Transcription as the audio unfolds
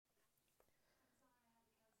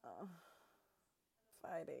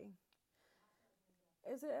fighting.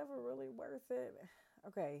 Is it ever really worth it?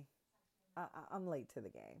 Okay, I'm late to the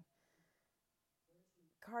game.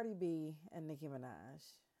 Cardi B and Nicki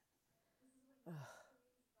Minaj.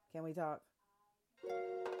 Can we talk?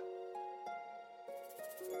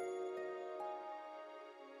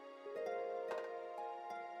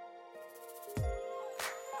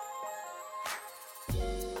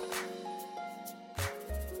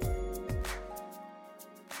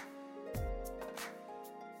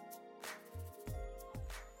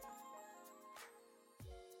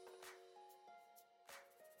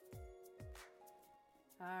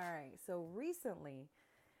 All right. So recently,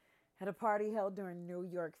 at a party held during New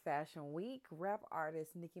York Fashion Week, rap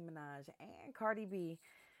artists Nicki Minaj and Cardi B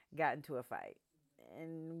got into a fight.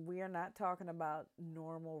 And we are not talking about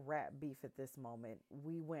normal rap beef at this moment.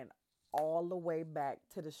 We went all the way back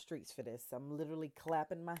to the streets for this. I'm literally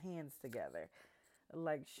clapping my hands together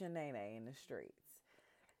like Shanae in the streets.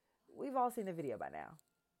 We've all seen the video by now.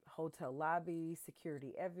 Hotel lobby,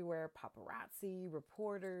 security everywhere, paparazzi,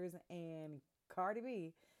 reporters, and Cardi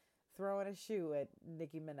B throwing a shoe at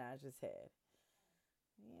Nicki Minaj's head.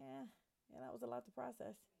 Yeah, that was a lot to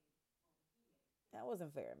process. That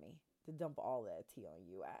wasn't fair of me to dump all that tea on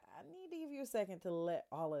you. I need to give you a second to let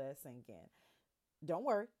all of that sink in. Don't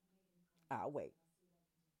worry, I'll wait.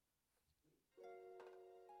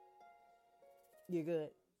 You good?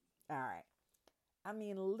 All right. I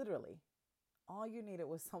mean, literally, all you needed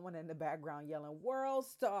was someone in the background yelling "World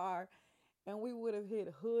Star," and we would have hit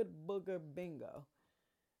Hood Booger Bingo.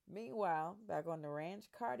 Meanwhile, back on the ranch,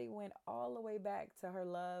 Cardi went all the way back to her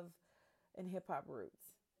love and hip hop roots.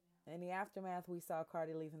 In the aftermath, we saw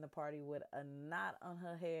Cardi leaving the party with a knot on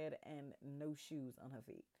her head and no shoes on her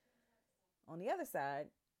feet. On the other side,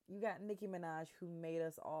 you got Nicki Minaj, who made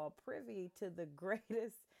us all privy to the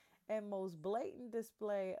greatest and most blatant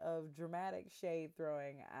display of dramatic shade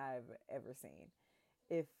throwing I've ever seen.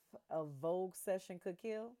 If a Vogue session could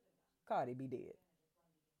kill, Cardi B did.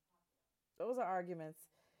 Those are arguments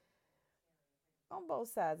on both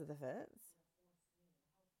sides of the fence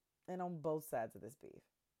and on both sides of this beef.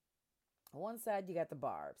 On one side, you got the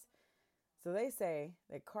Barbs. So they say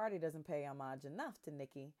that Cardi doesn't pay homage enough to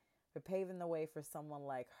Nicki for paving the way for someone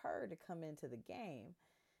like her to come into the game,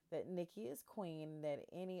 that Nicki is queen, that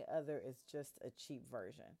any other is just a cheap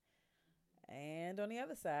version. And on the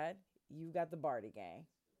other side, you've got the Barty gang.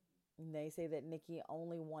 They say that Nicki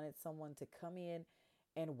only wanted someone to come in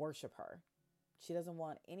and worship her. She doesn't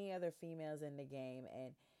want any other females in the game,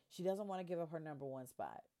 and she doesn't want to give up her number one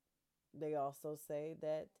spot. They also say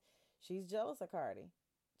that she's jealous of Cardi.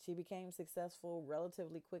 She became successful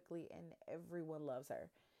relatively quickly, and everyone loves her.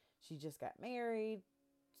 She just got married,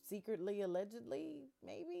 secretly, allegedly,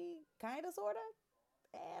 maybe, kind of, sort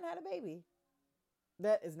of, and had a baby.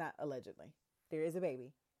 That is not allegedly. There is a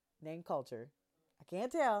baby named Culture. I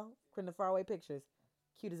can't tell from the faraway pictures.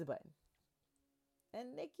 Cute as a button.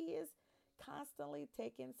 And Nicki is constantly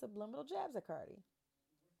taking subliminal jabs at Cardi.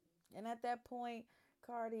 And at that point,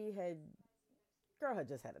 Cardi had, girl had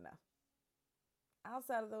just had enough.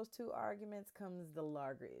 Outside of those two arguments comes the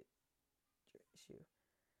larger issue.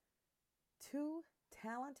 Two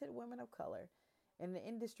talented women of color in an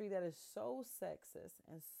industry that is so sexist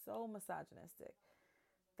and so misogynistic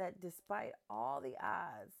that despite all the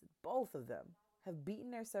odds, both of them have beaten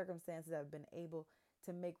their circumstances, have been able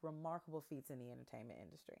to make remarkable feats in the entertainment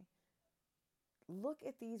industry. Look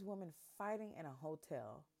at these women fighting in a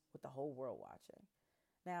hotel with the whole world watching.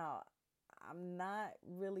 Now, I'm not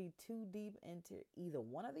really too deep into either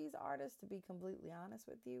one of these artists, to be completely honest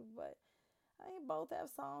with you, but I mean, both have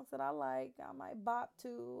songs that I like. I might bop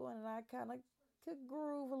to, and I kind of could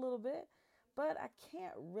groove a little bit, but I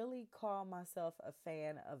can't really call myself a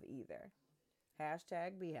fan of either.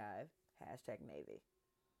 Hashtag Beehive, hashtag Navy.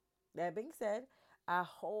 That being said, I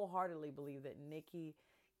wholeheartedly believe that Nicki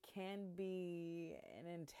can be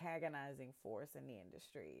an antagonizing force in the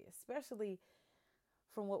industry, especially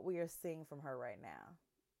from what we are seeing from her right now.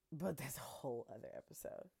 But that's a whole other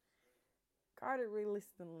episode. Carter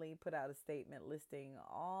recently put out a statement listing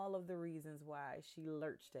all of the reasons why she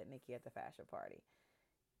lurched at Nicki at the fashion party.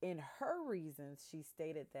 In her reasons, she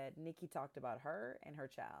stated that Nicki talked about her and her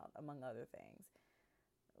child, among other things.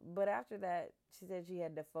 But after that, she said she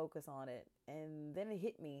had to focus on it. And then it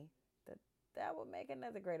hit me that that would make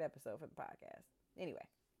another great episode for the podcast. Anyway,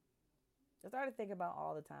 I started thinking about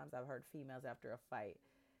all the times I've heard females after a fight.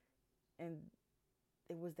 And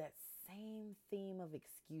it was that same theme of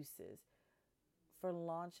excuses for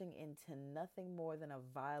launching into nothing more than a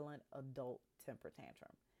violent adult temper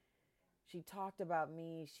tantrum. She talked about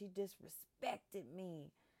me. She disrespected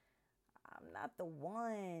me. I'm not the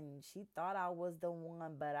one. She thought I was the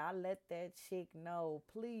one, but I let that chick know.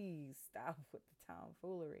 Please stop with the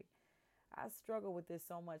tomfoolery. I struggle with this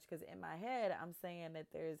so much because in my head, I'm saying that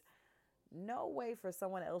there's no way for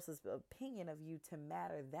someone else's opinion of you to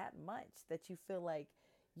matter that much that you feel like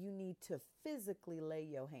you need to physically lay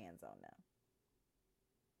your hands on them.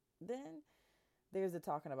 Then there's the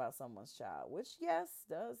talking about someone's child, which, yes,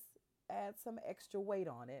 does add some extra weight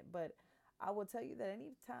on it. But I will tell you that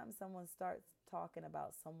anytime someone starts talking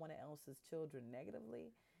about someone else's children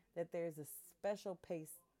negatively, that there's a special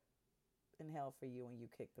pace in hell for you when you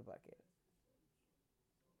kick the bucket.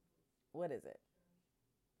 What is it?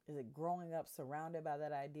 Is it growing up surrounded by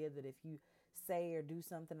that idea that if you say or do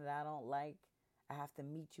something that I don't like, I have to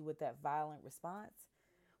meet you with that violent response?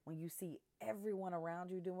 When you see everyone around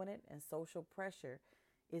you doing it and social pressure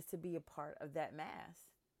is to be a part of that mass?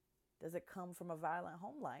 Does it come from a violent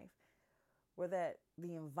home life where that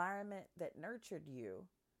the environment that nurtured you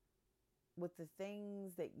with the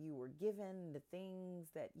things that you were given, the things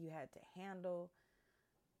that you had to handle,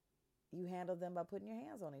 you handled them by putting your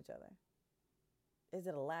hands on each other? Is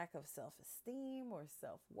it a lack of self-esteem or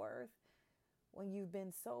self-worth when you've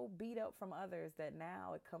been so beat up from others that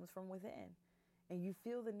now it comes from within and you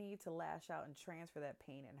feel the need to lash out and transfer that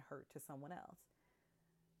pain and hurt to someone else?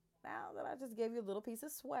 Now that I just gave you a little piece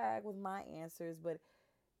of swag with my answers, but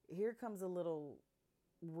here comes a little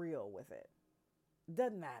real with it.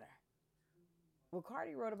 Doesn't matter. What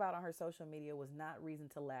Cardi wrote about on her social media was not reason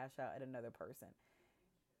to lash out at another person.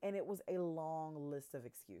 And it was a long list of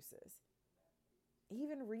excuses.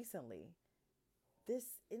 Even recently, this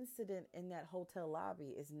incident in that hotel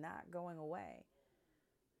lobby is not going away.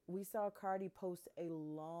 We saw Cardi post a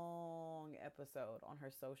long episode on her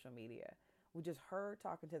social media, which is her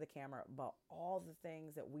talking to the camera about all the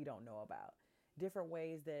things that we don't know about. Different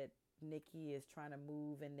ways that Nicki is trying to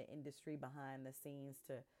move in the industry behind the scenes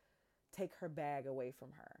to take her bag away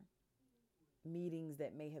from her. Meetings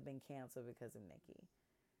that may have been canceled because of Nicki.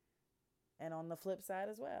 And on the flip side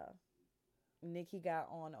as well, Nicki got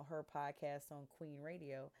on her podcast on Queen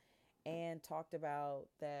Radio and talked about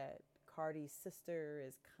that Cardi's sister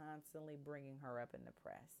is constantly bringing her up in the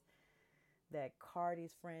press. That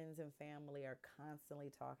Cardi's friends and family are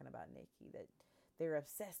constantly talking about Nicki, that they're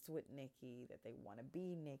obsessed with Nicki, that they want to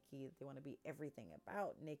be Nicki, that they want to be everything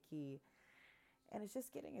about Nicki. And it's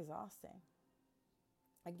just getting exhausting.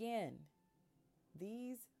 Again,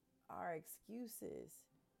 these are excuses.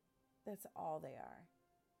 That's all they are.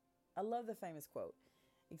 I love the famous quote: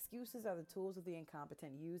 excuses are the tools of the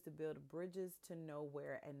incompetent used to build bridges to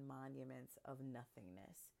nowhere and monuments of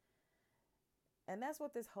nothingness. And that's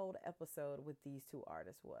what this whole episode with these two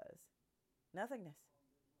artists was. Nothingness.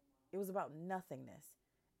 It was about nothingness.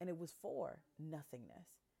 And it was for nothingness.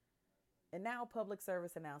 And now, public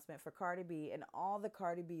service announcement for Cardi B and all the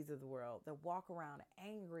Cardi B's of the world that walk around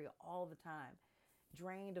angry all the time,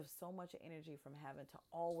 drained of so much energy from having to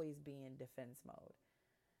always be in defense mode.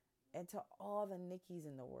 And to all the Nickies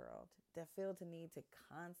in the world that feel to need to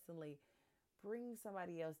constantly bring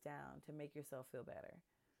somebody else down to make yourself feel better,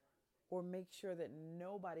 or make sure that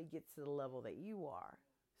nobody gets to the level that you are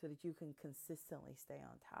so that you can consistently stay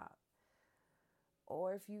on top.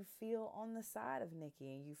 Or if you feel on the side of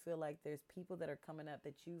Nicki and you feel like there's people that are coming up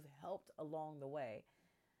that you've helped along the way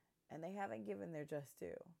and they haven't given their just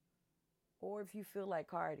due. Or if you feel like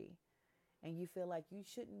Cardi and you feel like you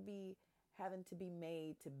shouldn't be having to be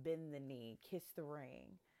made to bend the knee, kiss the ring,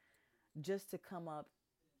 just to come up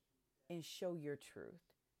and show your truth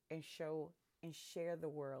and show and share the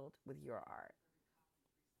world with your art.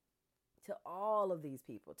 To all of these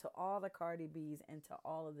people, to all the Cardi B's and to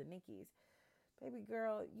all of the Nickies, baby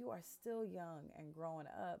girl, you are still young and growing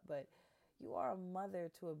up, but you are a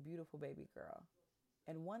mother to a beautiful baby girl.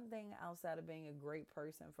 And one thing outside of being a great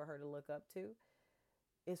person for her to look up to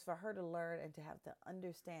is for her to learn and to have the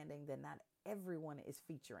understanding that not everyone is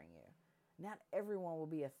featuring you. Not everyone will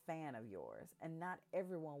be a fan of yours, and not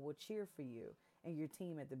everyone will cheer for you and your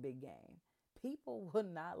team at the big game. People will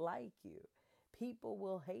not like you. People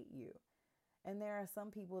will hate you. And there are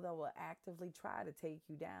some people that will actively try to take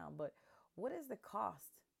you down. But what is the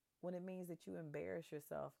cost when it means that you embarrass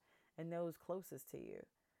yourself and those closest to you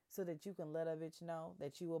so that you can let a bitch know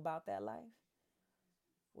that you about that life?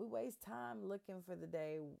 We waste time looking for the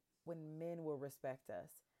day when men will respect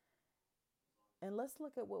us. And let's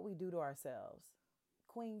look at what we do to ourselves.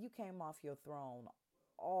 Queen, you came off your throne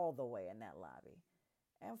all the way in that lobby.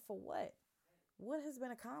 And for what? What has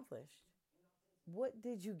been accomplished? What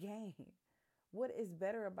did you gain? What is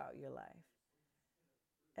better about your life?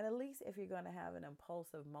 And at least if you're going to have an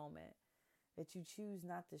impulsive moment that you choose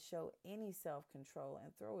not to show any self control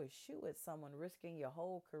and throw a shoe at someone, risking your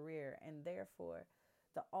whole career and therefore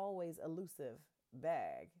the always elusive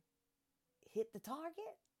bag hit the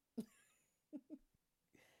target?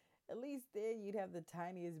 At least then you'd have the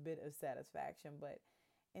tiniest bit of satisfaction. But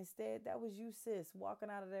instead, that was you, sis, walking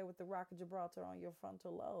out of there with the Rock of Gibraltar on your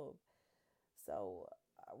frontal lobe. So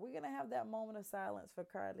we're going to have that moment of silence for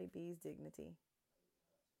Carly B's dignity.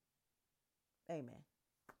 Amen.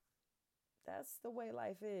 That's the way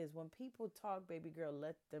life is. When people talk, baby girl,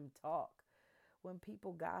 let them talk. When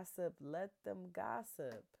people gossip, let them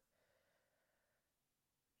gossip.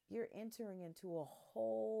 You're entering into a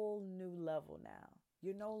whole new level now.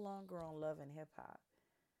 You're no longer on Love and Hip Hop.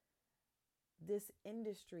 This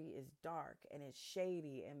industry is dark and it's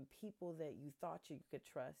shady, and people that you thought you could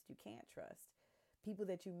trust, you can't trust. People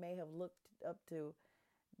that you may have looked up to,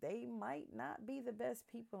 they might not be the best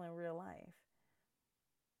people in real life.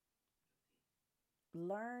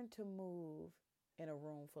 Learn to move in a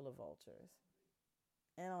room full of vultures.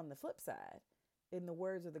 And on the flip side, in the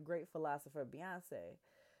words of the great philosopher Beyonce,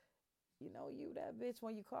 you know, you that bitch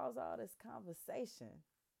when you cause all this conversation.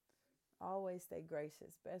 Always stay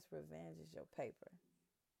gracious. Best revenge is your paper.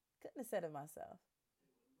 Couldn't have said it myself.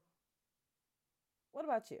 What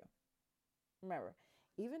about you? Remember,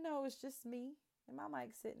 even though it's just me and my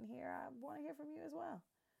mic sitting here, I want to hear from you as well.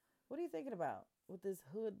 What are you thinking about with this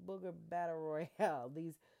hood booger battle royale?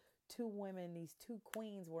 These two women, these two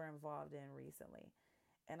queens were involved in recently.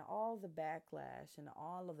 And all the backlash and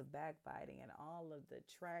all of the backbiting and all of the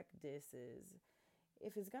track disses.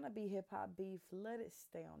 If it's going to be hip hop beef, let it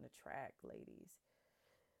stay on the track, ladies.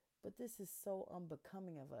 But this is so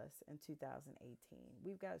unbecoming of us in 2018.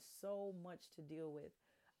 We've got so much to deal with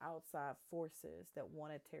outside forces that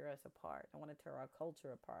want to tear us apart, that want to tear our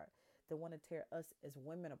culture apart, that want to tear us as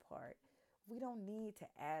women apart. We don't need to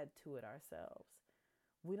add to it ourselves.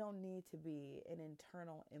 We don't need to be an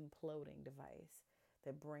internal imploding device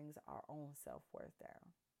that brings our own self-worth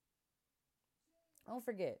down. Don't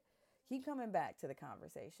forget, keep coming back to the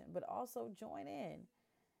conversation, but also join in.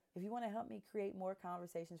 If you want to help me create more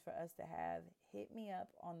conversations for us to have, hit me up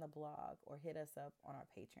on the blog or hit us up on our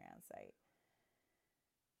Patreon site.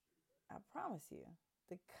 I promise you,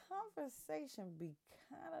 the conversation be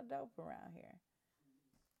kind of dope around here.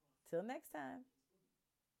 Till next time.